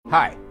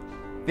Hi,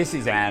 this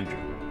is Andrew,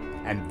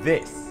 and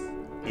this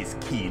is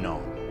Keen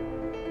On,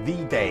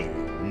 the daily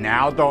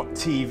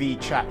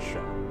now.tv chat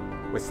show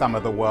with some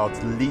of the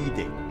world's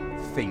leading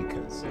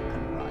thinkers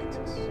and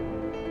writers.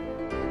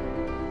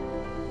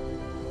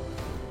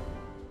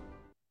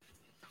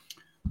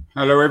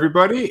 Hello,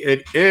 everybody.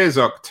 It is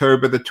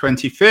October the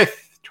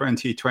 25th,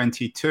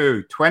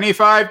 2022.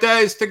 25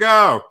 days to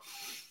go.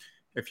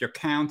 If you're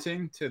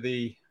counting to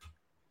the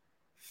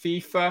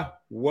FIFA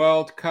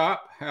World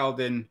Cup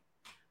held in,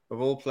 of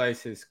all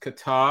places,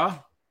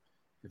 Qatar,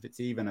 if it's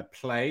even a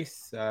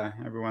place,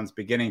 everyone's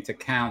beginning to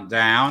count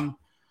down.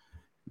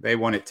 They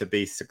want it to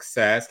be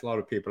success. A lot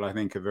of people, I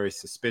think, are very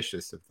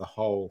suspicious of the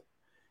whole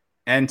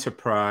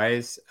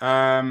enterprise.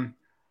 On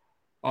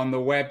the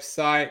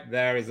website,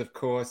 there is, of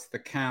course, the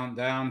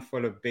countdown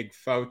full of big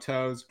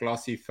photos,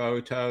 glossy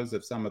photos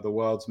of some of the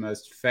world's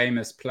most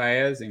famous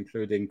players,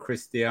 including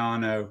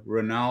Cristiano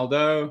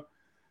Ronaldo,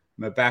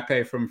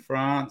 Mbappe from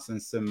France,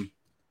 and some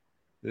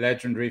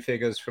legendary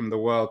figures from the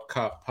World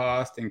Cup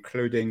past,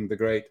 including the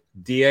great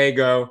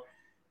Diego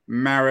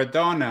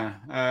Maradona.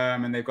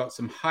 And they've got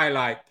some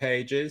highlight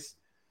pages.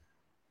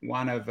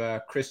 One of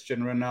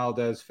Cristiano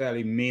Ronaldo's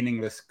fairly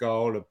meaningless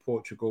goal of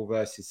Portugal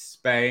versus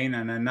Spain,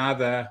 and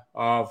another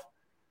of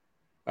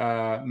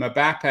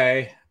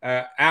Mbappe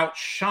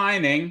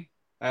outshining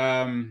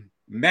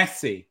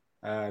Messi,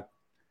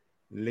 Lionel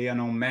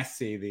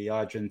Messi, the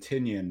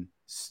Argentinian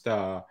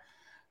star.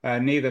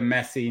 Neither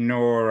Messi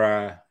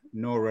nor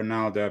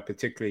Ronaldo are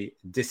particularly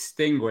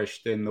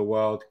distinguished in the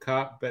World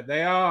Cup, but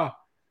they are,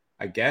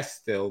 I guess,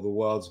 still the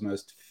world's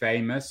most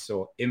famous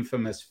or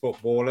infamous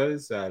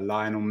footballers.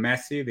 Lionel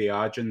Messi, the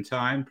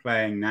Argentine,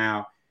 playing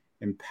now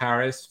in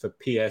Paris for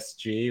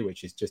PSG,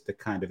 which is just a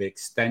kind of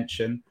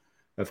extension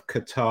of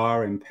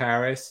Qatar in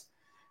Paris.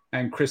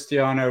 And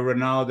Cristiano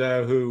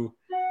Ronaldo, who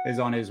is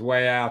on his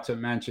way out at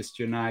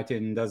Manchester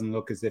United and doesn't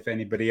look as if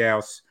anybody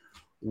else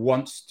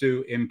wants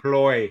to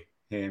employ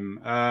him.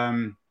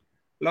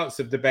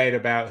 Lots of debate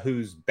about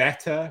who's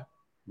better,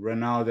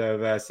 Ronaldo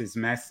versus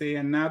Messi.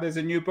 And now there's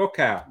a new book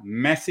out,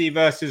 Messi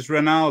versus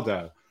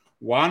Ronaldo.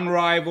 One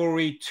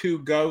rivalry, two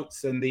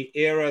GOATs, and the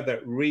era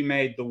that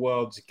remade the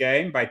world's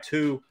game, by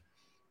two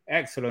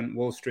excellent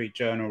Wall Street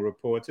Journal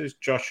reporters,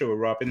 Joshua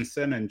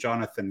Robinson and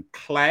Jonathan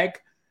Clegg.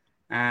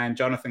 And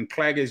Jonathan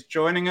Clegg is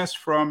joining us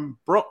from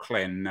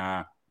Brooklyn.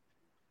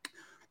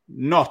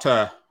 Not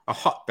a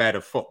hotbed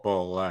of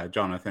football,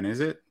 Jonathan, is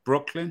it?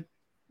 Brooklyn?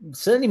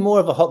 Certainly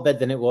more of a hotbed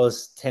than it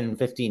was 10,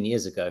 15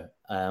 years ago.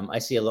 I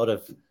see a lot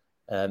of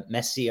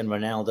Messi and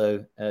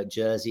Ronaldo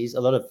jerseys,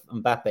 a lot of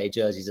Mbappe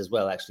jerseys as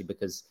well, actually,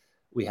 because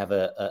we have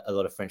a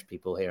lot of French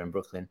people here in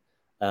Brooklyn.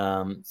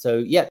 So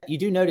yeah, you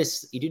do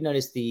notice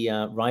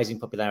the rising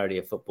popularity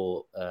of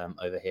football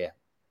over here.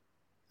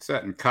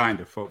 Certain kind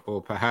of football,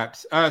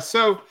 perhaps.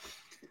 So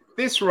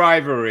this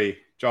rivalry,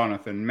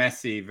 Jonathan,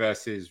 Messi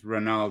versus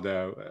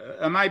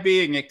Ronaldo, am I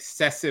being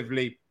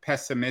excessively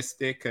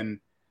pessimistic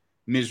and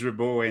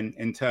miserable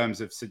in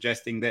terms of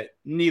suggesting that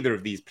neither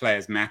of these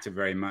players matter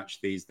very much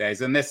these days,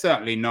 and they're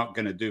certainly not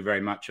going to do very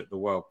much at the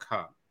World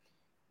Cup?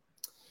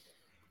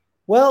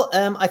 Well,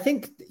 I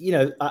think,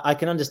 I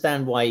can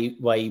understand why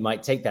you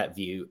might take that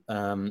view.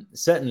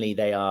 Certainly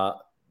they are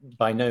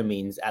by no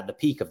means at the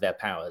peak of their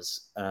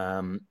powers.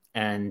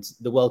 And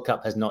the World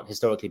Cup has not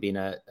historically been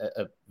a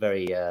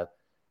very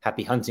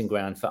happy hunting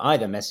ground for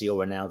either Messi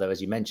or Ronaldo, as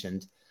you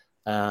mentioned.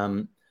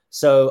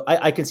 So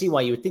I can see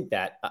why you would think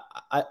that.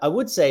 I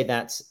would say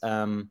that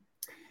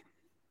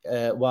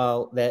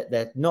while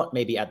they're not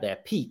maybe at their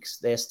peaks,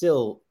 they're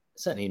still,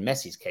 certainly in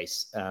Messi's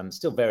case,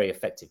 still very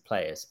effective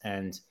players.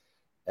 And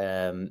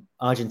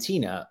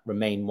Argentina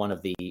remain one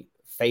of the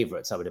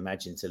favorites, I would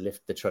imagine, to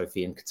lift the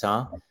trophy in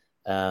Qatar.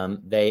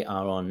 They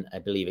are on, I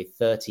believe, a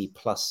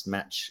 30-plus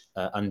match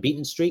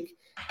unbeaten streak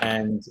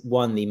and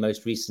won the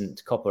most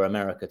recent Copa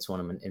America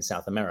tournament in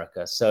South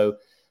America. So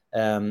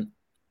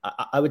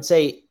I would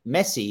say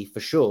Messi, for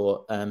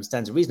sure,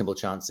 stands a reasonable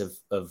chance of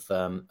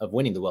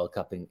winning the World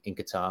Cup in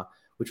Qatar,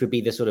 which would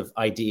be the sort of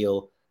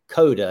ideal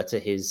coda to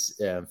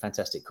his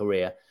fantastic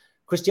career.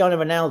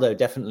 Cristiano Ronaldo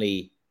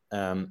definitely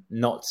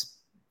not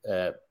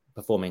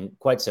performing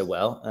quite so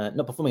well,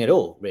 not performing at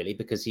all, really,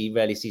 because he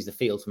rarely sees the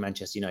field for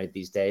Manchester United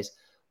these days.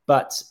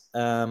 But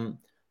the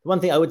one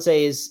thing I would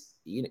say is,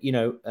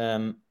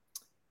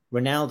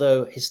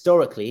 Ronaldo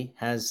historically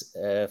has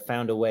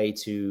found a way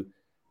to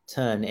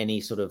turn any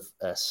sort of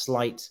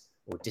slight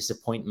or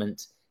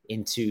disappointment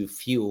into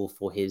fuel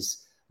for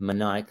his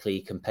maniacally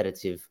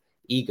competitive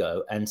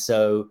ego. And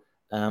so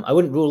I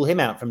wouldn't rule him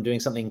out from doing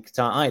something in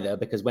Qatar either,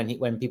 because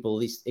when people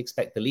least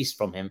expect the least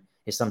from him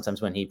is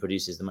sometimes when he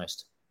produces the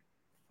most.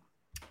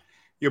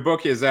 Your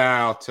book is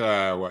out,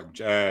 I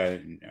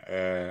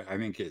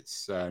think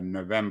it's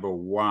November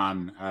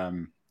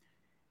 1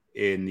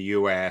 in the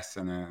US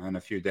and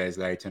a few days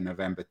later,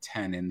 November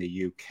 10 in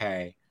the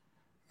UK.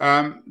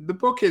 The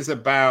book is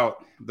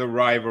about the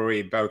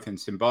rivalry, both in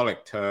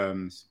symbolic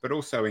terms, but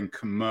also in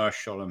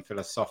commercial and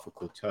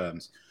philosophical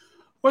terms.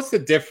 What's the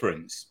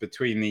difference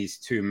between these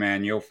two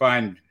men? You'll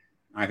find,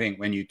 I think,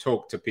 when you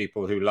talk to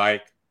people who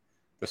like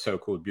the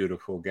so-called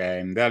beautiful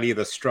game. They'll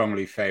either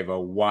strongly favor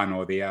one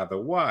or the other.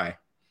 Why?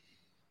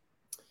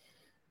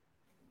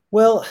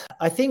 Well,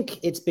 I think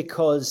it's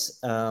because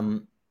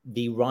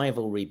the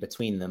rivalry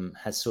between them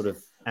has sort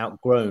of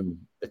outgrown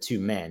the two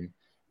men,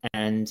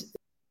 and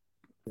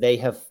they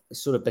have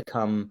sort of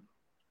become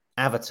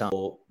avatars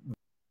for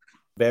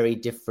very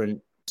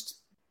different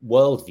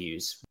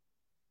worldviews,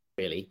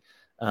 really.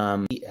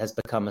 It has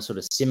become a sort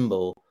of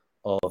symbol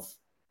of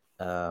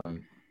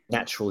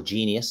natural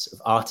genius,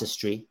 of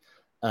artistry.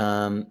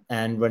 And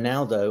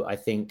Ronaldo, I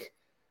think,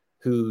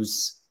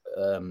 whose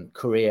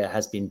career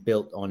has been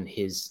built on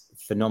his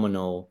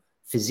phenomenal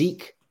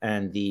physique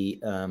and the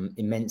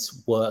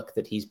immense work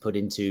that he's put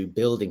into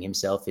building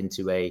himself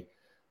into a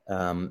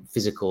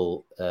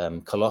physical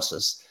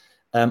colossus.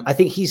 I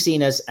think he's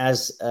seen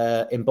as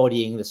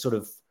embodying the sort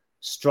of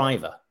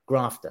striver,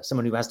 grafter,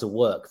 someone who has to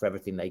work for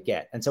everything they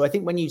get. And so I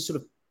think when you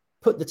sort of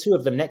put the two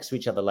of them next to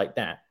each other like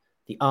that,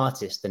 the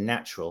artist, the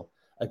natural,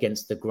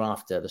 against the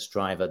grafter, the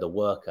striver, the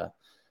worker,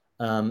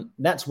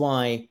 that's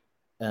why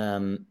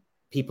the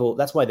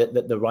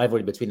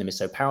rivalry between them is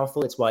so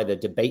powerful. It's why the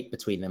debate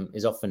between them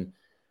is often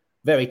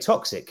very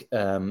toxic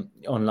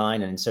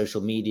online and in social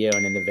media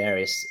and in the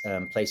various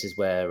places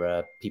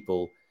where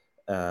people,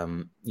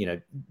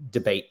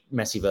 debate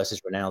Messi versus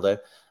Ronaldo.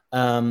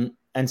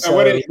 And so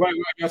what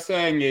you're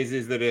saying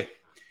is that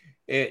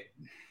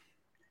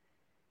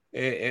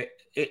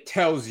it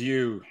tells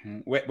you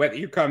whether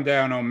you come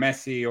down on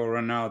Messi or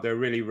Ronaldo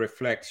really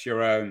reflects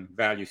your own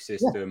value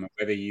system,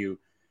 whether you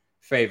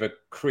favor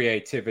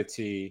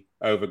creativity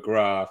over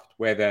graft,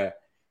 whether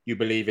you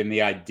believe in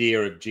the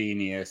idea of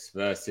genius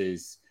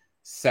versus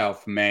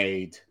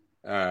self-made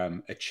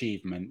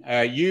achievement.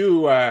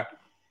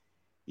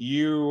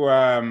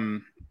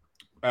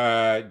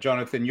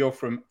 Jonathan, you're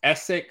from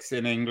Essex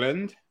in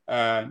England,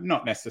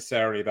 not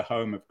necessarily the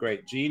home of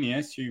great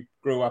genius. You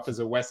grew up as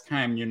a West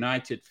Ham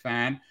United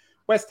fan.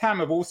 West Ham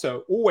have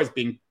also always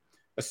been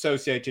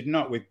associated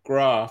not with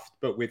graft,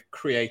 but with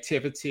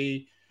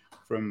creativity,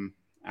 from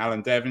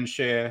Alan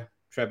Devonshire,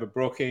 Trevor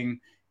Brooking.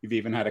 You've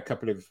even had a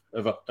couple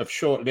of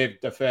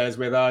short-lived affairs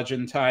with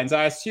Argentines.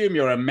 I assume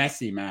you're a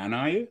Messi man,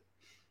 are you?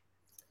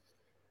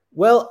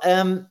 Well,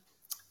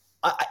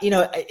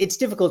 it's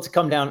difficult to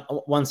come down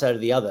one side or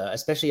the other,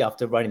 especially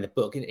after writing the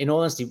book. In all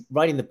honesty,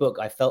 writing the book,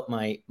 I felt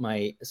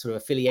my sort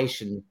of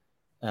affiliation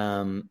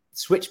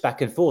switch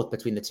back and forth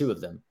between the two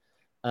of them.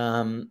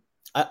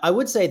 I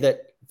would say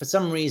that for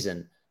some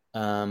reason,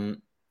 I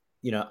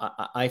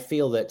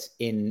feel that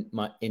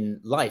in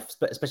life,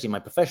 especially in my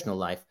professional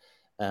life,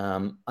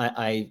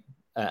 I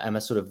am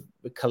a sort of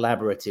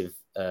collaborative,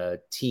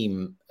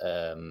 team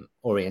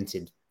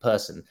oriented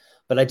person.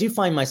 But I do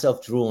find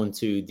myself drawn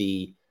to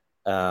the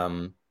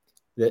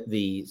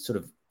sort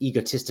of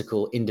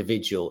egotistical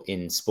individual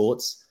in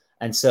sports,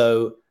 and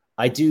so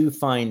I do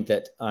find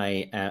that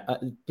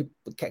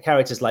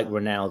characters like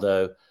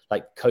Ronaldo,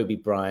 like Kobe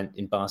Bryant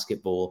in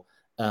basketball,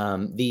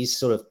 these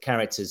sort of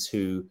characters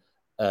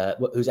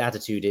whose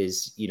attitude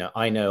is,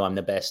 I know I'm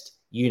the best,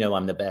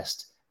 I'm the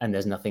best, and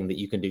there's nothing that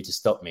you can do to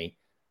stop me.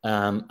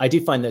 I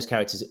do find those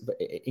characters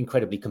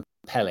incredibly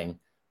compelling,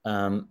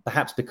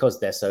 perhaps because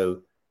they're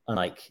so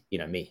unlike,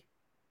 me.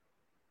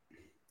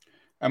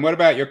 And what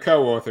about your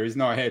co-author? He's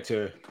not here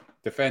to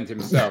defend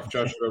himself,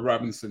 Joshua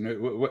Robinson.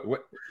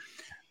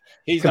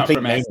 He's not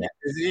from Essex,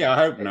 is he? I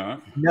hope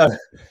not.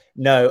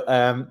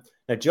 No.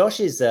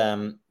 Josh is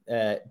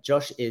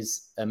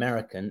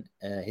American.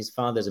 His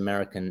father's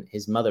American.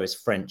 His mother is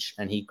French,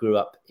 and he grew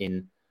up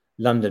in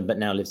London, but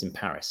now lives in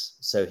Paris.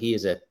 So he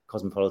is a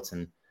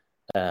cosmopolitan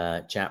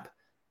chap.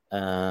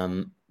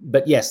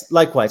 But yes,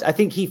 likewise, I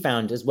think he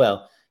found as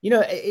well.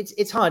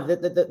 It's hard.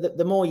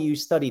 The more you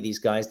study these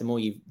guys, the more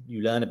you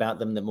learn about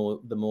them, the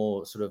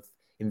more sort of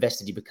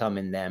invested you become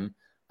in them.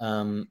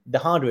 The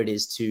harder it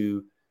is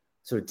to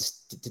sort of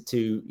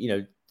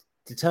to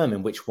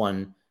determine which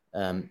one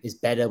is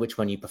better, which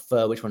one you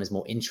prefer, which one is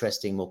more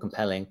interesting, more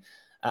compelling.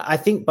 I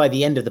think by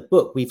the end of the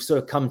book, we've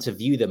sort of come to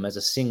view them as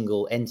a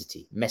single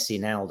entity, Messi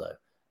and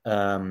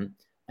Ronaldo.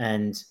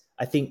 And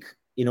I think,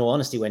 in all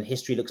honesty, when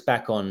history looks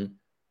back on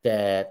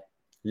their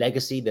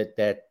legacy,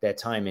 their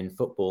time in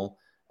football,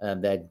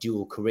 their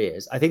dual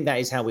careers, I think that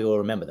is how we will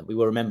remember them. We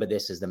will remember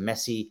this as the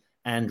Messi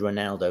and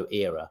Ronaldo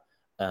era,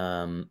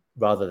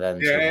 rather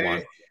than sort of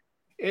one.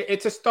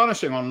 It's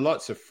astonishing on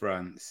lots of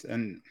fronts.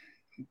 And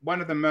one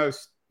of the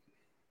most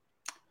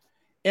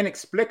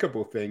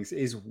inexplicable things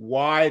is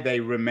why they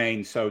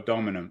remain so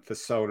dominant for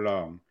so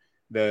long.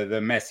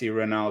 The Messi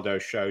Ronaldo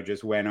show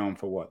just went on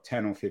for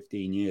 10 or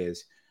 15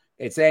 years.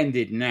 It's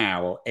ended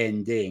now, or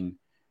ending.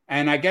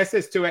 And I guess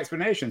there's two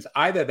explanations.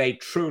 Either they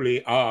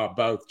truly are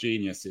both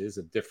geniuses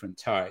of different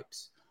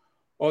types,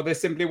 or there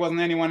simply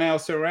wasn't anyone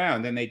else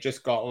around and they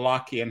just got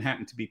lucky and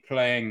happened to be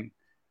playing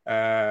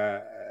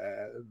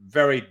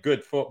very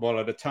good football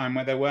at a time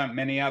where there weren't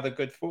many other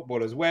good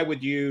footballers. Where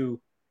would you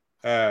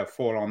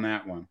fall on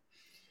that one?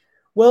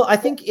 Well, I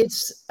think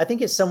it's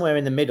somewhere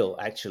in the middle,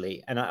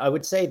 actually. And I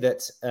would say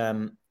that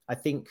I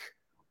think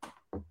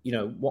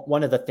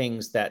one of the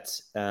things that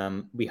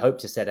we hope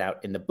to set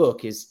out in the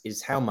book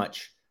is how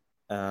much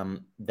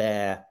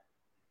their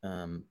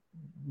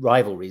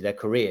rivalry, their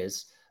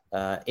careers,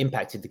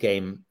 impacted the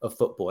game of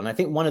football. And I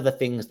think one of the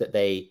things that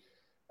they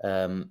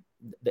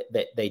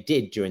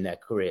did during their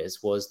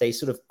careers was they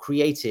sort of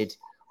created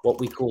what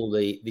we call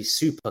the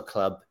super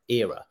club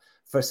era.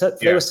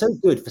 They were so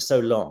good for so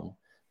long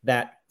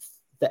that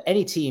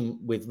any team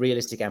with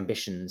realistic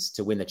ambitions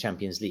to win the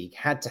Champions League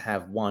had to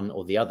have one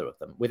or the other of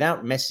them.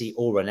 Without Messi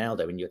or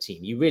Ronaldo in your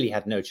team, you really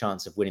had no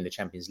chance of winning the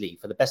Champions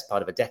League for the best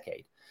part of a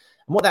decade.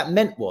 And what that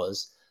meant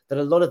was that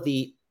a lot of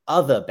the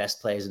other best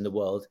players in the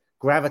world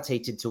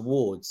gravitated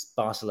towards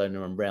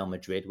Barcelona and Real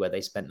Madrid, where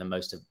they spent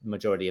the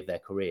majority of their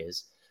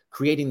careers,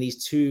 creating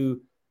these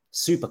two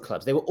super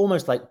clubs. They were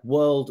almost like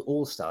world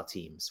all-star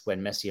teams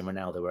when Messi and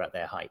Ronaldo were at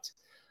their height.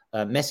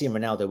 Messi and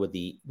Ronaldo were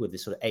the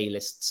sort of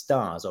A-list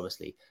stars,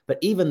 obviously, but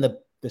even the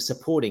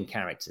supporting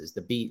characters,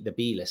 the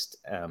B-list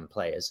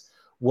players,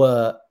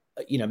 were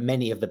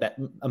many of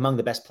among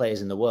the best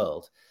players in the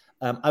world.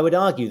 I would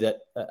argue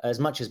that as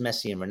much as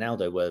Messi and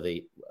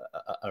Ronaldo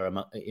are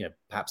among,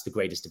 perhaps the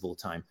greatest of all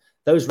time,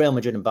 those Real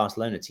Madrid and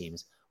Barcelona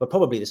teams were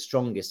probably the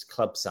strongest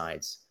club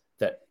sides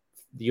that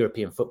the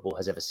European football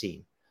has ever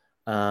seen.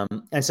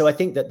 And so I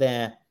think that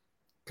their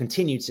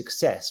continued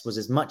success was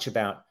as much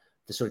about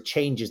the sort of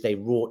changes they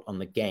wrought on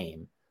the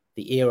game,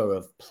 the era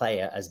of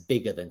player as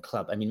bigger than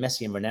club. I mean,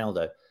 Messi and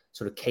Ronaldo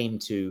sort of came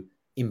to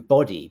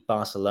embody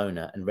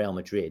Barcelona and Real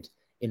Madrid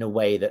in a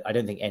way that I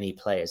don't think any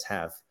players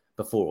have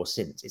before or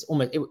since. It's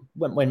almost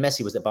when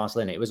Messi was at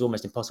Barcelona, it was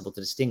almost impossible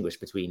to distinguish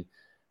between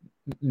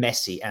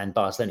Messi and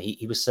Barcelona.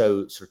 He was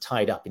so sort of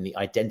tied up in the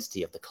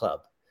identity of the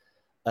club.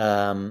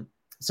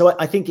 So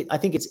I think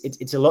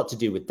it's a lot to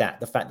do with that.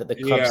 The fact that the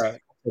clubs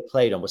they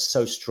played on was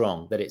so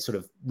strong that it sort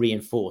of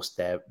reinforced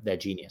their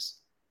genius.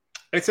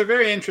 It's a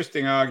very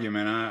interesting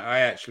argument. I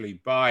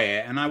actually buy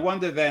it. And I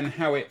wonder then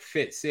how it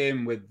fits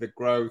in with the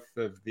growth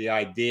of the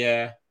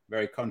idea,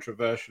 very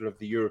controversial, of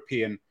the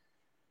European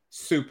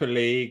Super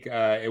League.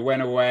 It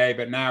went away,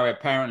 but now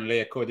apparently,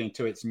 according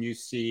to its new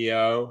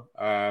CEO,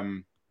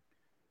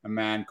 a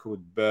man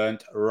called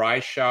Bernd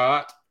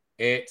Reichart,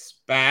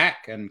 it's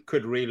back and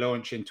could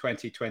relaunch in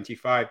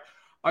 2025.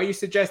 Are you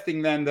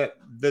suggesting then that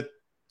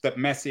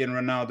Messi and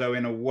Ronaldo,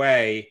 in a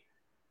way,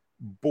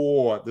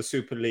 bore the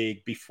Super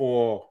League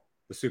before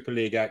the Super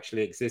League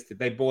actually existed?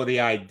 They bore the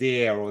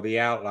idea or the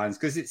outlines?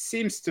 Because it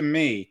seems to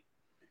me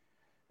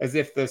as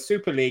if the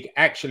Super League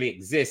actually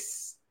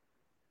exists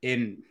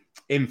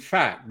in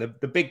fact,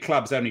 the big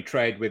clubs only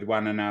trade with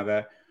one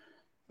another.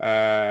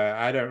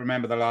 I don't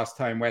remember the last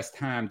time West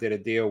Ham did a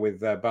deal with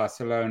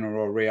Barcelona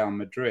or Real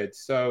Madrid.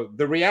 So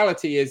the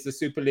reality is the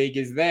Super League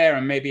is there,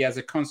 and maybe as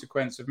a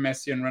consequence of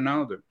Messi and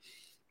Ronaldo.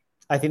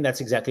 I think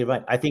that's exactly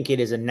right. I think it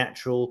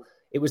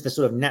was the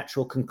sort of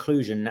natural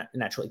conclusion,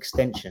 natural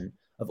extension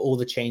of all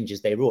the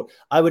changes they wrought.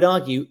 I would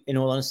argue, in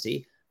all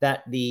honesty,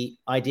 that the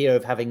idea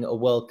of having a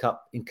World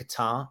Cup in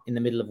Qatar in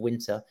the middle of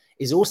winter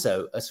is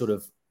also a sort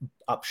of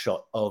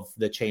upshot of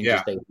the changes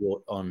they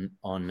brought on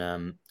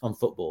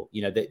football.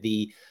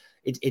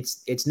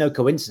 It's no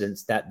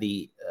coincidence that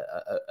the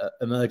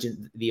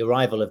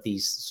arrival of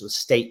these sort of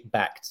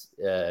state-backed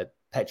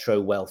petro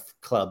wealth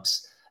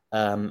clubs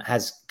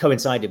has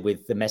coincided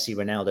with the Messi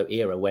Ronaldo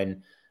era,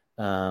 when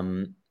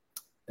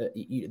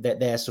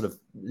their sort of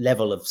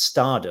level of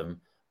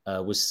stardom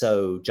was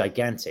so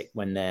gigantic,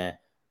 when the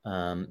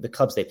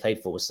clubs they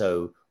played for were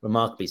so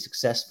remarkably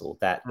successful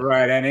that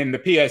and in the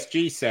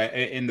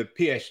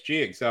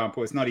PSG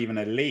example, it's not even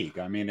a league.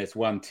 I mean, it's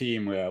one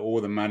team where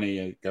all the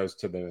money goes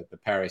to the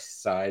Paris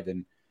side,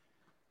 and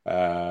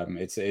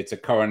it's a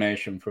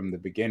coronation from the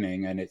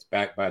beginning, and it's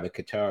backed by the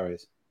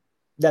Qataris.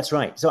 That's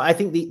right. So I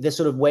think the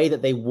sort of way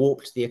that they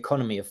warped the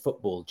economy of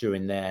football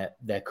during their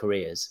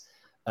careers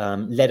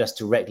led us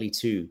directly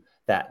to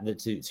that,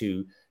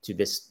 to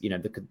this,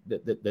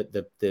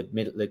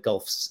 the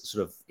Gulf's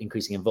sort of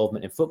increasing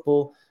involvement in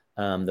football,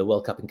 the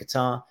World Cup in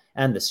Qatar,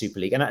 and the Super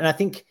League. And I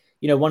think,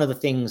 one of the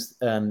things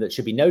that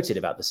should be noted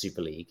about the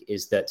Super League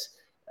is that,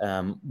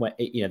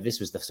 this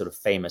was the sort of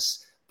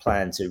famous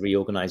plan to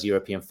reorganize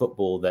European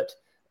football that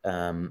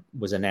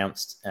was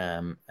announced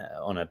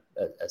on a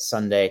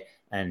Sunday,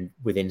 and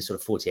within sort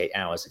of 48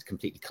 hours, it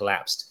completely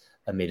collapsed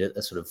amid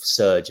a sort of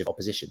surge of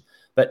opposition.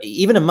 But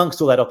even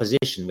amongst all that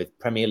opposition, with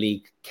Premier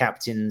League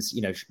captains,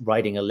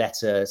 writing a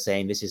letter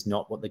saying this is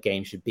not what the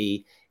game should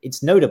be,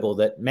 it's notable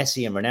that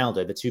Messi and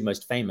Ronaldo, the two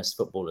most famous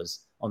footballers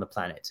on the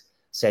planet,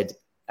 said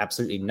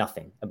absolutely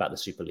nothing about the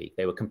Super League.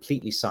 They were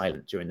completely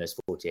silent during those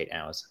 48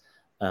 hours,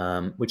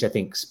 which I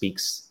think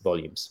speaks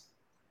volumes.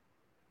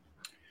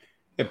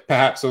 It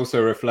perhaps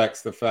also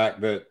reflects the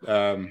fact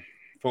that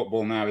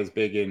football now is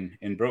big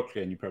in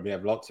Brooklyn. You probably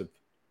have lots of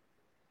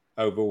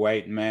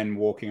overweight men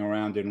walking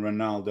around in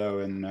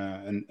Ronaldo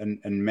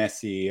and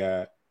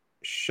Messi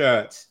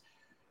shirts.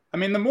 I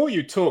mean, the more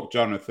you talk,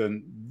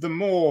 Jonathan, the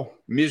more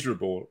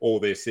miserable all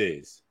this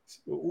is.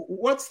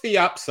 What's the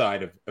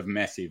upside of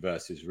Messi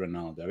versus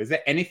Ronaldo? Is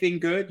there anything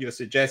good? You're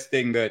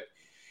suggesting that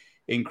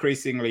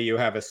increasingly you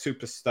have a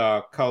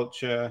superstar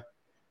culture,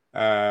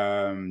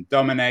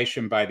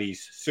 domination by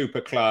these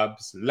super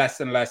clubs, less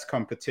and less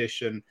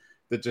competition,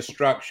 the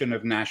destruction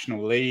of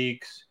national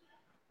leagues,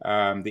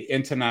 the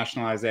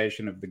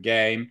internationalization of the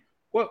game.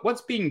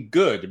 What's been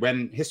good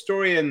when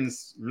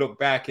historians look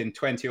back in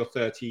 20 or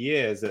 30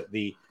 years at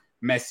the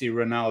Messi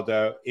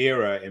Ronaldo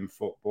era in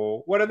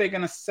football? What are they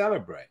going to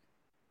celebrate?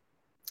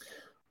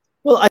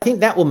 Well, I think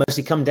that will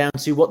mostly come down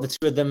to what the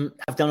two of them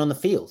have done on the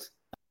field.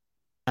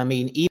 I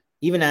mean,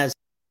 even as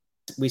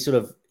we sort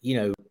of,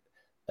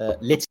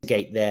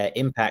 litigate their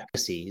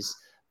impacts,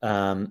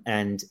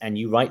 and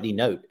you rightly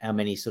note how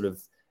many sort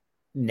of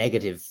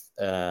negative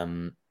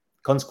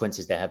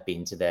consequences there have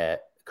been to their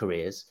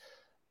careers.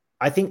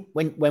 I think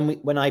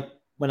when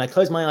I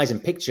close my eyes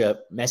and picture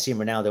Messi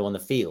and Ronaldo on the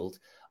field,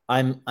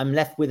 I'm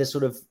left with a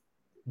sort of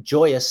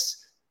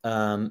joyous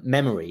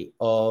memory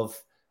of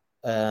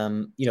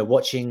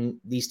watching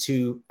these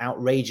two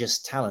outrageous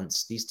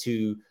talents, these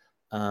two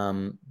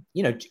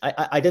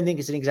I don't think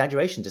it's an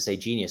exaggeration to say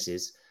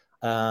geniuses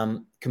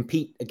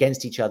compete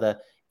against each other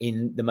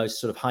in the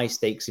most sort of high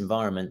stakes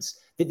environments.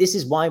 This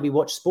is why we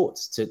watch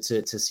sports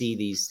to see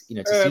these,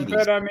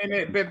 But I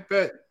mean,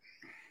 but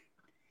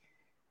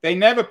they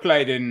never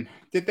played in.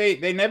 Did they?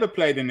 They never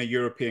played in a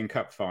European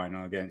Cup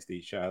final against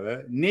each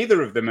other.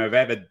 Neither of them have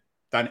ever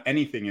done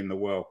anything in the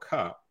World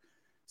Cup.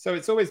 So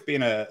it's always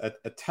been a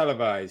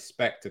televised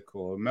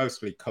spectacle, a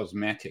mostly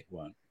cosmetic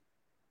one.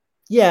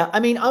 Yeah, I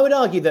mean, I would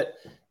argue that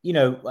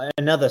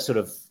another sort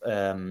of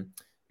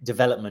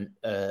development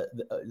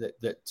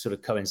that sort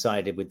of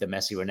coincided with the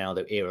Messi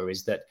Ronaldo era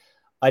is that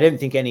I don't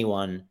think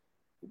anyone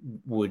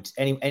would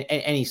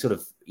any sort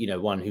of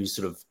one who's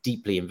sort of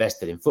deeply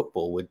invested in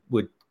football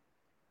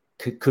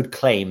could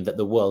claim that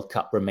the World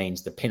Cup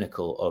remains the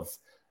pinnacle of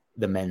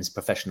the men's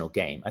professional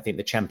game. I think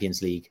the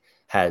Champions League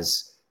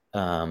has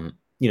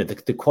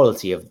the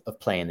quality of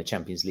play in the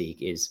Champions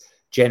League is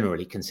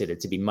generally considered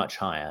to be much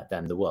higher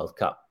than the World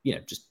Cup,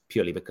 just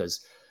purely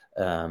because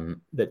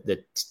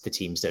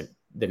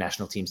the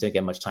national teams don't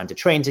get much time to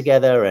train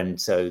together,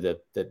 and so the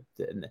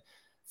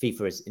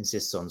FIFA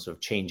insists on sort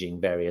of changing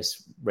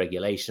various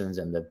regulations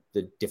and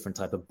the different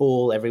type of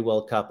ball every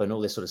World Cup and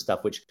all this sort of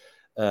stuff, which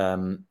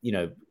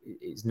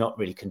is not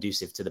really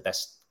conducive to the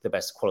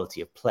best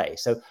quality of play.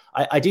 So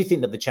I do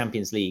think that the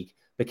Champions League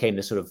became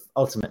the sort of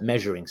ultimate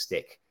measuring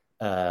stick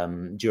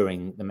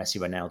during the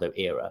Messi Ronaldo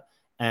era,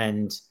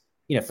 and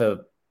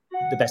for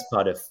the best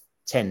part of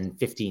 10,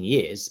 15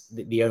 years,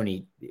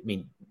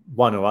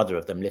 one or other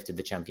of them lifted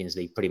the Champions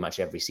League pretty much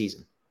every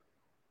season.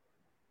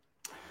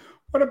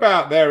 What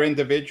about their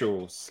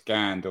individual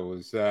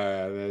scandals?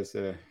 There's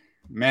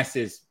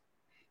Messi's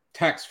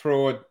tax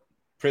fraud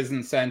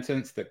prison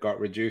sentence that got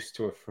reduced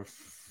to a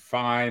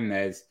fine.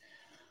 There's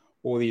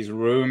all these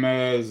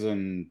rumors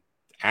and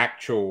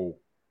actual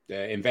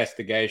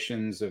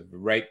investigations of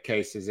rape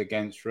cases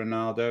against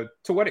Ronaldo.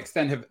 To what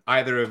extent have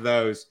either of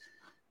those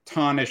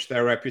tarnished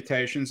their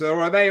reputations,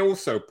 or are they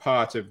also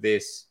part of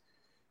this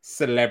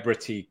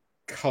celebrity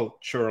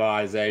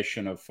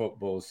culturalization of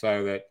football,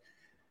 so that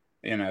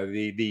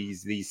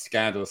these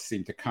scandals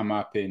seem to come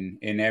up in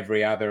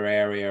every other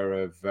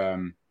area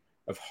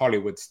of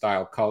Hollywood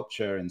style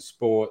culture and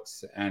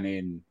sports and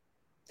in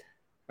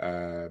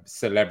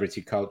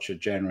celebrity culture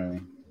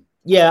generally?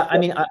 Yeah, I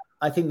mean,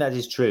 I think that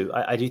is true.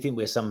 I do think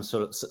we're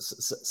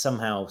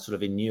somehow sort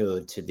of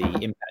inured to the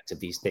impact of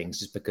these things,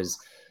 just because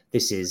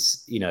this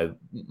is,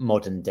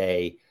 modern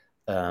day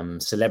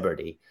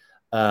celebrity.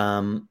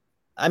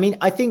 I mean,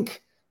 I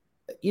think,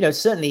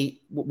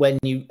 certainly when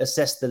you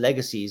assess the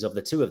legacies of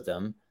the two of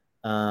them,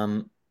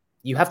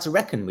 you have to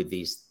reckon with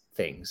these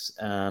things.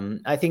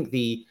 I think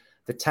the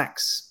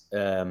tax,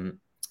 the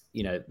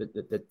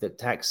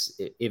tax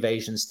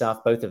evasion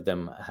stuff, both of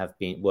them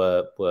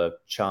were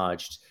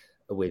charged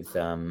with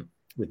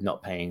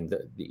not paying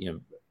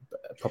the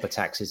proper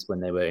taxes when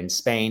they were in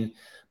Spain,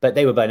 but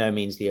they were by no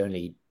means the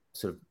only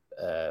sort of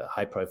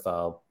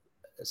high-profile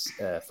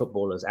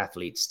footballers,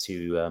 athletes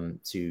to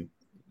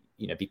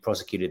be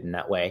prosecuted in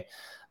that way.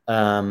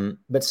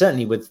 But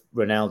certainly with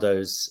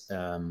Ronaldo's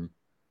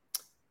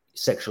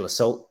sexual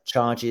assault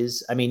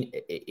charges, I mean,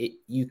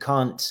 you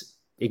can't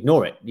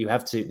ignore it. You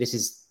have to. This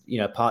is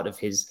part of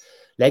his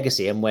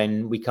legacy, and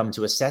when we come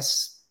to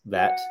assess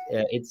that,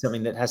 it's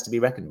something that has to be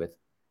reckoned with.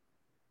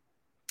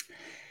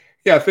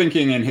 Yeah,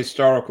 thinking in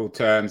historical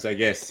terms, I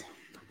guess.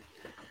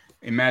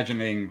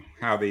 Imagining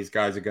how these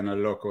guys are going to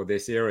look, or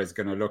this era is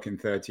going to look in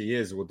 30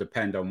 years, will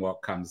depend on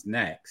what comes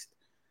next.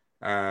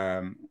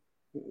 One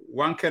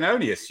can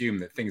only assume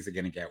that things are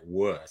going to get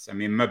worse. I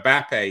mean,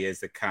 Mbappe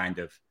is a kind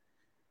of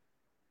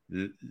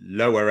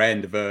lower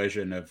end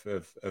version of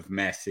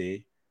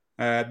Messi.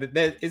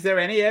 Is there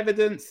any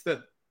evidence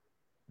that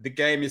the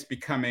game is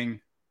becoming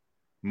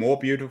more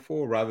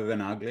beautiful rather than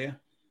uglier?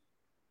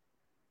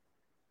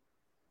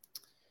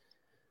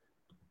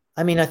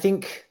 I mean, I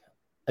think,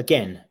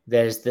 again,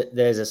 there's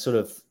a sort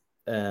of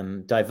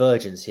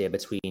divergence here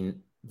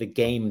between the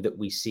game that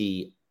we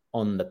see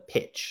on the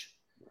pitch,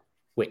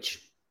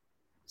 which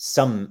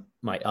some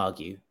might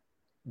argue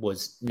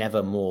was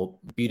never more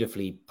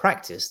beautifully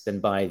practiced than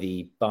by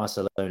the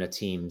Barcelona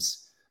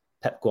teams,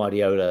 Pep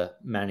Guardiola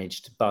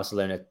managed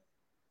Barcelona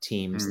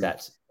teams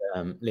that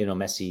Lionel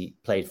Messi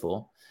played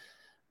for,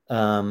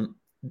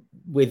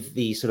 with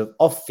the sort of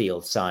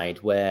off-field side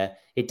where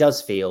it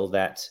does feel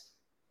that,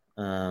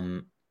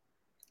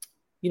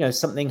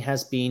 something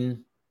has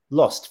been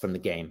lost from the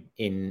game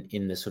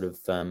in the sort of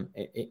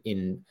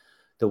in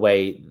the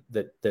way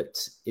that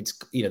it's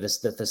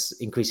this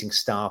increasing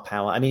star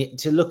power. I mean,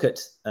 to look at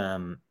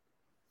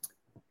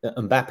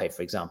Mbappe,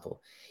 for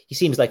example, he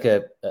seems like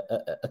a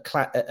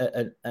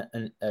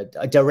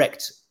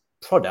direct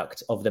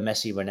product of the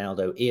Messi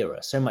Ronaldo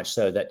era. So much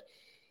so that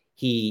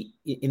he,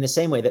 in the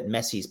same way that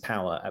Messi's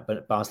power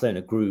at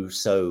Barcelona grew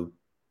so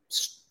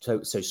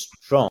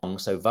strong,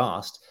 so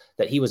vast,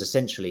 that he was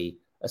essentially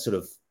a sort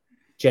of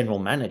general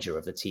manager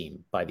of the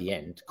team by the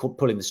end,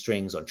 pulling the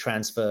strings on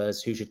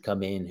transfers, who should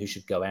come in, who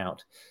should go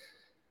out.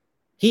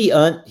 He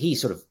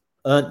sort of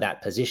earned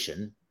that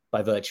position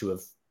by virtue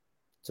of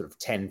sort of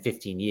 10,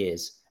 15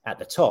 years at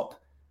the top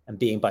and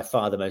being by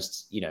far the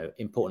most,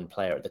 important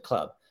player at the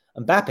club.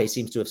 Mbappe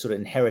seems to have sort of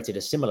inherited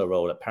a similar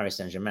role at Paris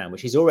Saint-Germain,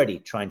 which he's already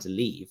trying to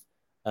leave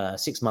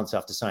 6 months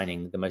after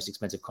signing the most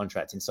expensive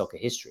contract in soccer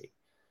history,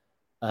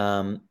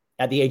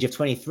 at the age of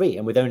 23,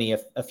 and with only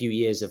a few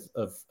years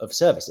of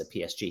service at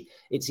PSG.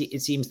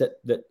 It seems that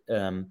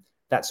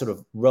that sort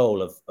of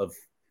role of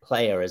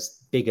player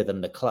as bigger than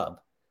the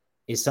club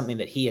is something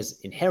that he has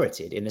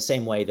inherited in the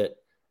same way that,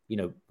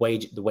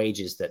 the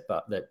wages that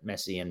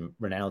Messi and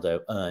Ronaldo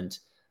earned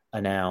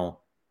are now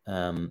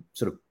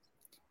sort of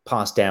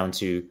passed down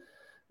to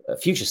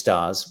future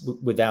stars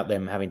without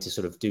them having to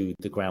sort of do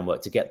the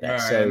groundwork to get there.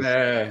 Right, so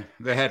and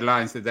the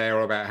headlines today are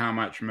all about how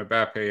much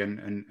Mbappe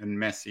and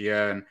Messi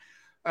earn.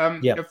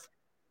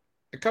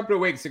 A couple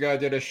of weeks ago, I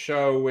did a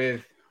show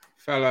with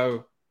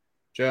fellow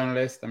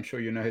journalist, I'm sure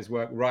you know his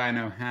work, Ryan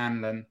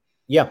O'Hanlon.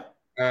 Yeah.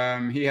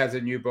 He has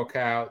a new book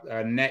out,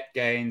 Net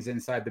Gains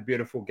Inside the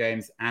Beautiful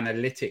Games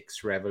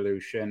Analytics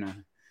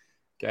Revolution.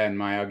 Again,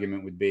 my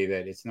argument would be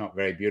that it's not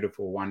very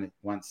beautiful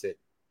once it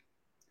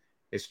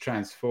is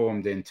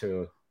transformed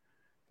into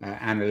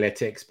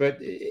analytics. But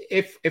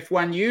if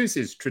one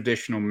uses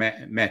traditional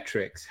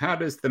metrics, how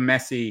does the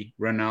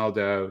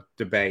Messi-Ronaldo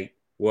debate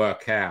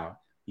work out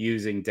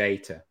using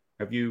data?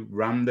 Have you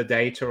run the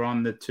data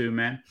on the two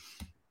men?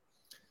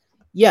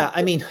 Yeah,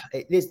 I mean,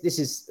 this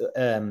is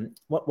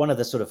one of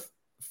the sort of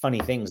funny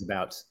things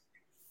about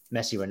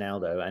Messi,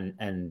 Ronaldo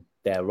and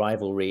their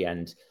rivalry,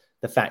 and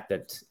the fact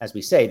that, as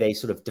we say, they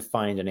sort of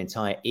defined an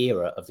entire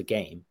era of the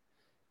game,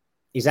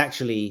 is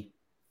actually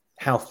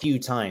how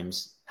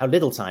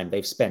little time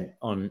they've spent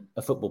on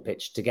a football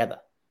pitch together.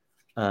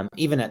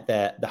 Even at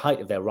the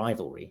height of their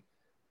rivalry,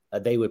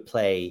 they would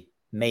play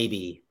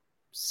maybe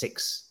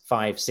 6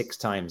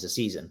 times a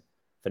season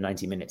for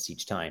 90 minutes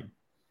each time.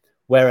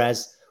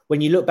 Whereas when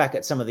you look back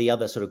at some of the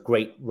other sort of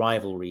great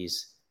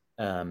rivalries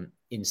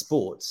in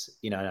sports,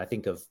 and I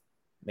think of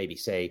maybe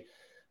say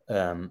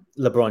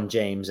LeBron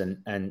James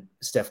and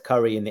Steph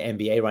Curry in the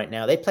NBA right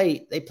now, they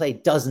play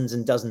dozens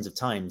and dozens of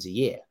times a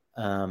year.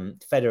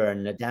 Federer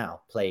and Nadal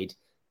played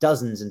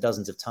dozens and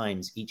dozens of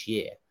times each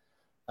year.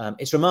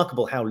 It's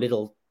remarkable how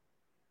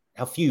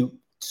few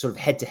sort of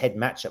head-to-head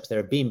matchups there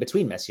have been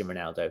between Messi and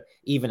Ronaldo,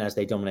 even as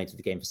they dominated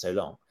the game for so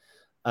long.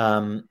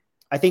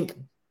 I think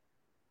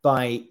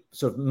by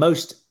sort of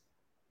most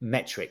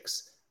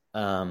metrics,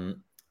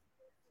 Messi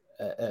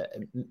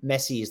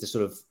is the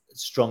sort of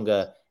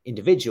stronger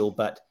individual,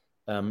 but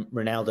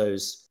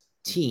Ronaldo's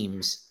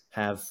teams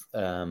have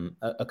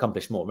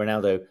accomplished more.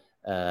 Ronaldo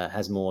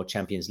has more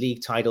Champions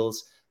League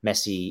titles.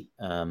 Messi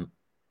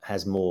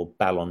has more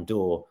Ballon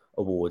d'Or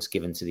awards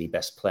given to the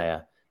best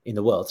player in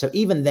the world. So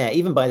even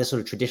by the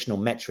sort of traditional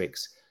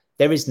metrics,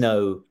 there is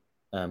no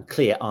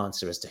clear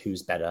answer as to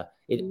who's better.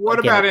 What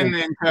about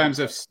in terms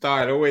of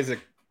style? It always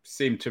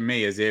seemed to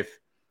me as if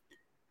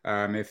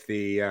our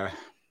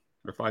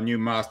new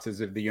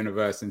masters of the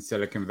universe in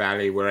Silicon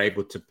Valley were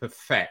able to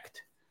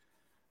perfect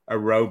a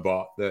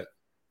robot that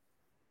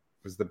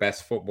was the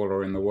best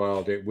footballer in the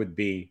world, it would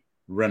be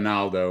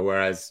Ronaldo,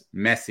 whereas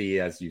Messi,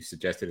 as you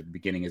suggested at the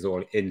beginning, is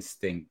all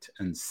instinct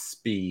and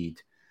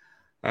speed.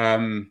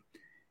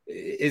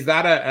 Is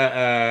that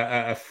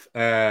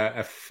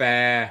a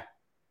fair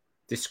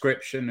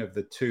description of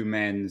the two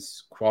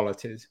men's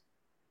qualities?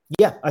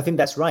 Yeah, I think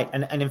that's right.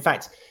 And in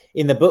fact,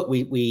 in the book,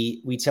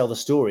 we tell the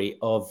story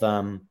of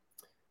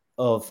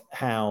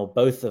how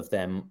both of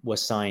them were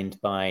signed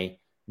by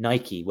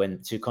Nike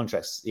to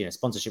contracts,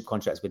 sponsorship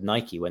contracts with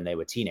Nike when they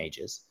were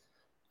teenagers.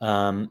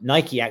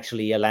 Nike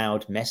actually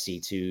allowed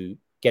Messi to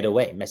get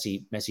away.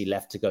 Messi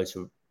left to go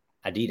to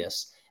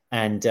Adidas,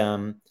 and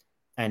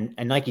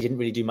Nike didn't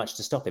really do much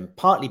to stop him,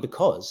 partly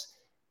because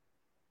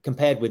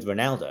compared with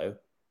Ronaldo,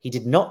 he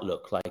did not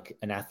look like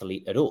an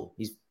athlete at all.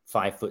 He's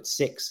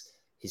 5'6".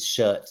 His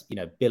shirt,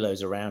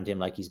 billows around him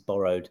like he's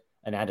borrowed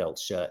an adult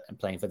shirt and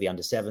playing for the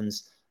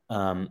under-7s.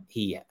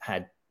 He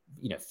had,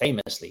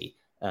 famously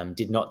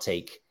did not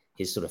take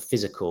his sort of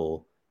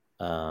physical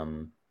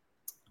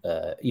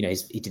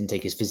he didn't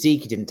take his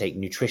physique, he didn't take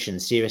nutrition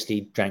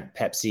seriously, drank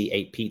Pepsi,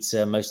 ate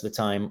pizza most of the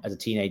time as a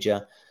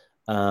teenager.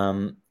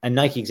 And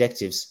Nike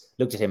executives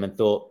looked at him and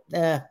thought,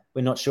 we're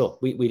not sure.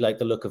 We like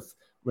the look of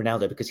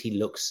Ronaldo because he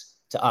looks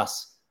to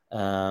us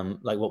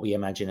like what we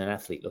imagine an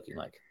athlete looking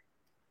like.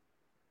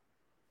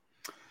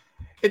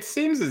 It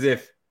seems as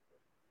if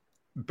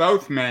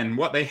both men,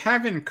 what they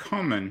have in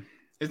common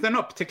is they're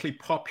not particularly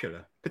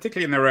popular,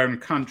 particularly in their own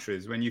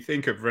countries. When you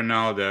think of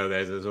Ronaldo,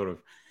 there's a sort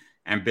of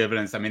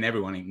ambivalence. I mean,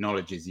 everyone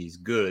acknowledges he's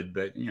good,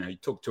 but, you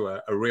talk to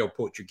a real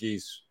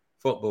Portuguese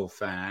football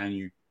fan,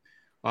 you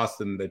ask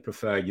them they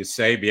prefer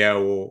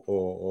Eusebio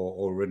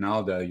or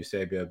Ronaldo,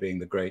 Eusebio being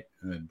the great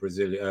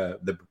Brazilian,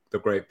 the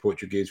great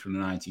Portuguese from the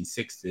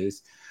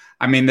 1960s.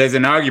 I mean, there's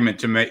an argument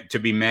to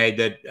be made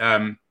that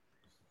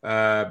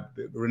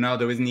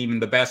Ronaldo isn't even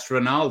the best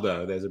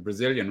Ronaldo. There's a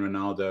Brazilian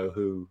Ronaldo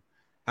who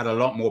had a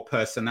lot more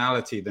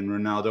personality than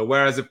Ronaldo.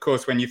 Whereas, of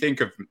course, when you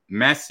think of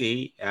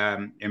Messi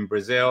in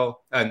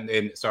Brazil,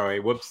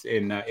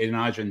 in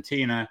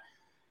Argentina,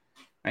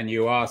 and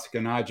you ask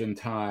an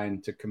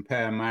Argentine to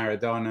compare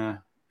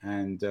Maradona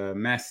and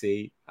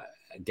Messi,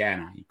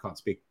 again, you can't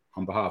speak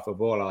on behalf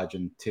of all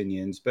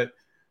Argentinians, but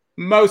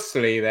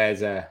mostly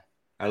there's a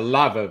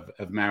love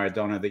of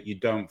Maradona that you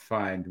don't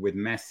find with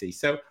Messi.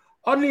 So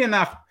oddly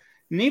enough,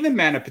 neither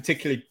men are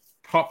particularly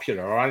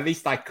popular, or at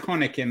least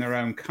iconic in their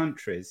own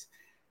countries.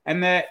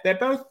 And they're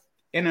both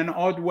in an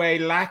odd way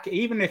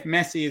even if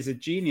Messi is a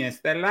genius,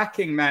 they're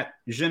lacking that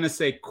je ne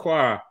sais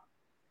quoi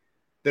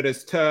that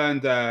has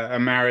turned a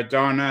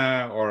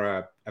Maradona or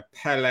a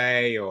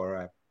Pele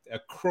or a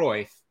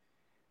Cruyff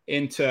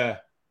into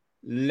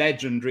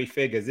legendary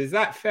figures. Is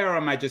that fair, or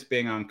am I just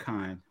being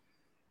unkind?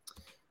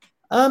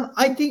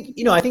 I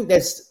think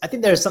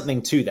there's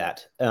something to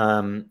that.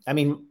 I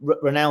mean,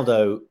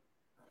 Ronaldo,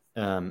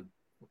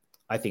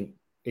 I think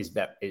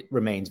it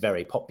remains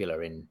very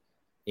popular in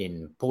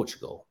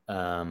Portugal.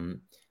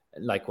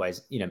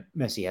 Likewise,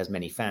 Messi has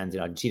many fans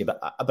in Argentina,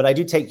 but I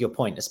do take your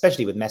point,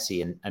 especially with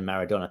Messi and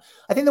Maradona.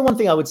 I think the one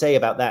thing I would say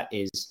about that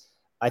is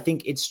I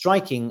think it's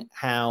striking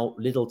how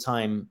little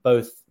time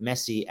both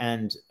Messi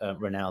and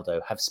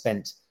Ronaldo have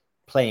spent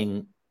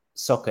playing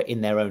soccer in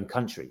their own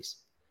countries.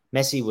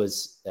 Messi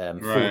was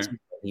 14 when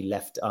he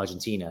left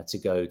Argentina to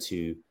go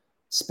to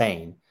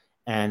Spain.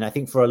 And I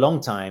think for a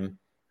long time,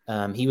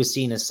 he was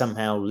seen as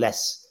somehow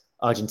less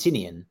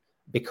Argentinian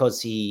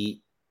because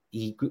he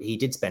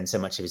did spend so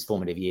much of his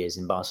formative years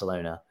in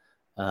Barcelona.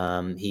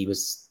 When he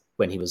was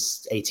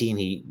 18,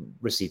 he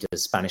received a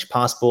Spanish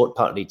passport,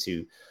 partly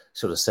to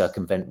sort of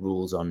circumvent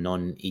rules on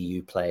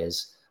non-EU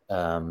players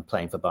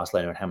playing for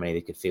Barcelona and how many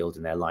they could field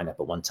in their lineup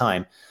at one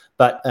time.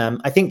 But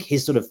I think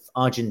his sort of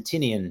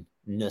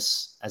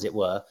Argentinianness, as it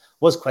were,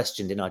 was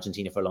questioned in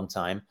Argentina for a long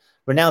time.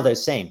 Ronaldo,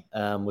 same,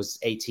 was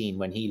 18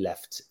 when he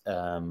left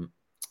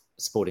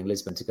Sporting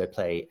Lisbon to go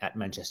play at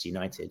Manchester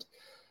United.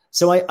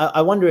 So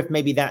I wonder if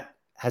maybe that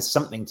has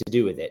something to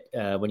do with it.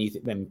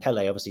 When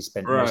Pele obviously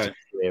spent most of his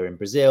career in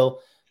Brazil,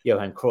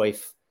 Johan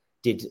Cruyff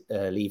did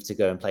leave to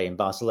go and play in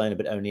Barcelona,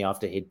 but only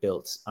after he'd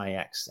built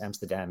Ajax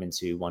Amsterdam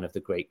into one of the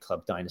great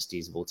club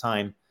dynasties of all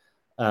time.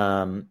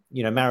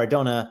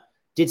 Maradona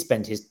did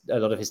spend a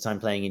lot of his time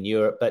playing in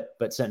Europe,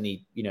 but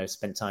certainly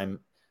spent time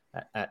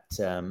at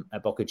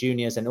Boca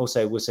Juniors, and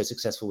also was so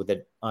successful with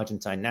the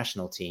Argentine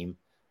national team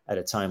at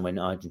a time when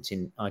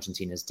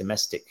Argentina's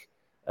domestic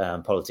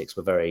politics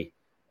were very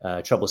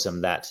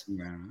troublesome.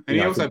 And he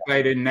also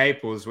played in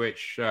Naples,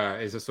 which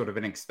is a sort of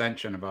an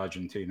extension of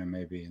Argentina,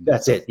 maybe.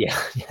 That's it. Yeah,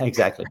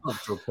 exactly. I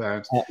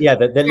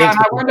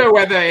wonder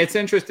whether it's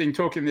interesting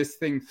talking this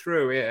thing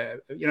through.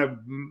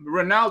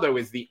 Ronaldo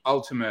is the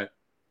ultimate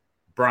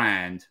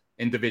brand,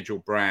 individual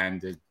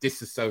brand,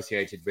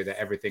 disassociated with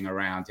everything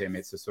around him.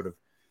 It's a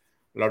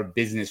lot of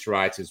business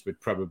writers would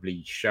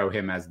probably show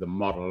him as the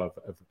model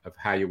of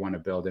how you want to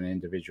build an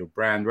individual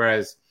brand,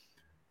 whereas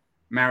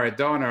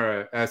Messi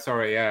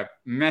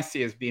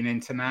has been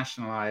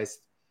internationalized,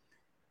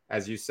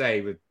 as you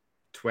say,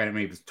 when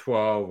he was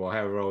 12 or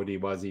however old he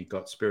was, he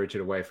got spirited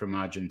away from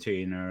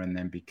Argentina and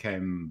then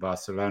became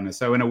Barcelona.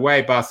 So in a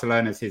way,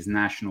 Barcelona is his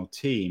national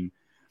team,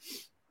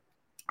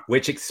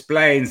 which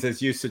explains,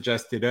 as you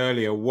suggested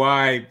earlier,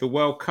 why the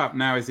World Cup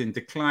now is in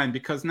decline,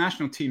 because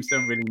national teams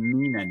don't really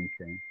mean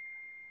anything.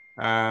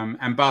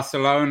 And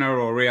Barcelona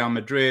or Real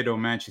Madrid or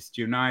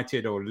Manchester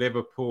United or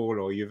Liverpool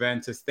or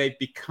Juventus, they've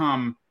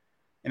become,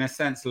 in a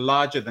sense,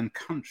 larger than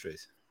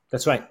countries.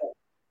 That's right.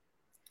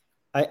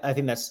 I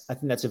think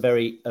that's a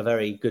very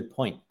good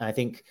point. I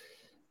think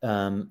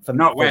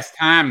West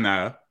Ham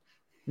though.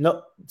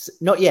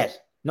 Not yet.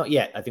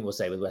 I think we'll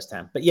say with West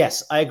Ham, but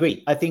yes, I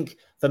agree. I think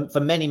for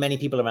many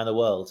people around the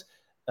world,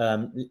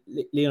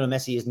 Lionel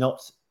Messi is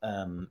not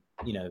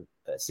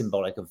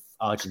symbolic of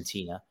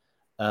Argentina.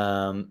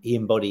 He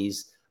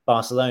embodies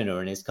Barcelona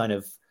and is kind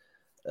of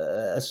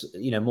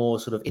more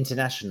sort of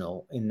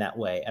international in that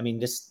way. I mean,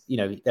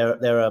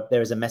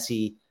 there is a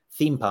Messi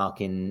theme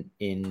park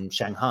in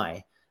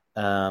Shanghai,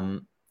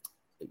 and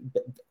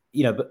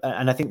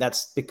I think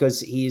that's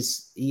because he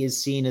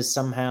is seen as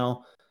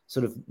somehow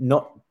sort of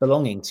not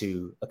belonging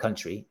to a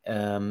country.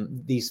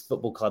 These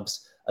football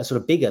clubs are sort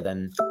of bigger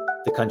than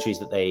the countries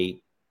that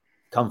they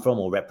come from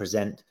or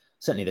represent.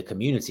 Certainly the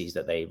communities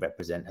that they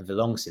represent have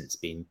long since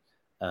been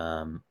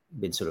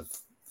sort of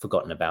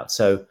forgotten about.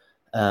 So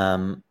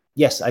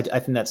yes, I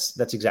think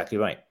that's exactly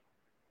right.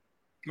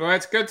 Well,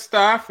 it's good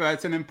stuff.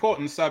 It's an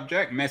important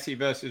subject, Messi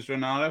versus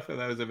Ronaldo, for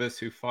those of us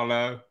who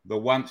follow the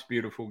once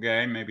beautiful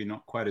game, maybe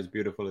not quite as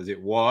beautiful as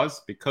it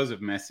was because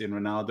of Messi and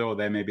Ronaldo, or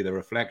there may be the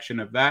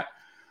reflection of that.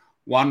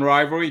 One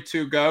rivalry,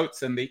 two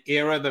GOATs, and the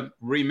era that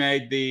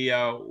remade the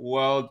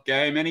world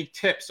game. Any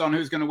tips on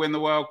who's going to win the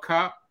World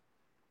Cup,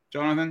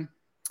 Jonathan?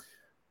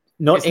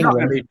 It's not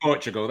going to be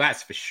Portugal,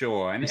 that's for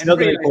sure. And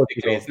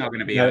realistically, it's not going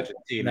to be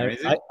Argentina,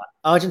 is it?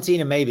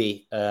 Argentina,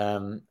 maybe.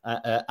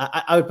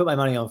 I would put my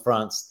money on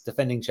France.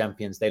 Defending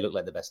champions, they look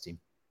like the best team.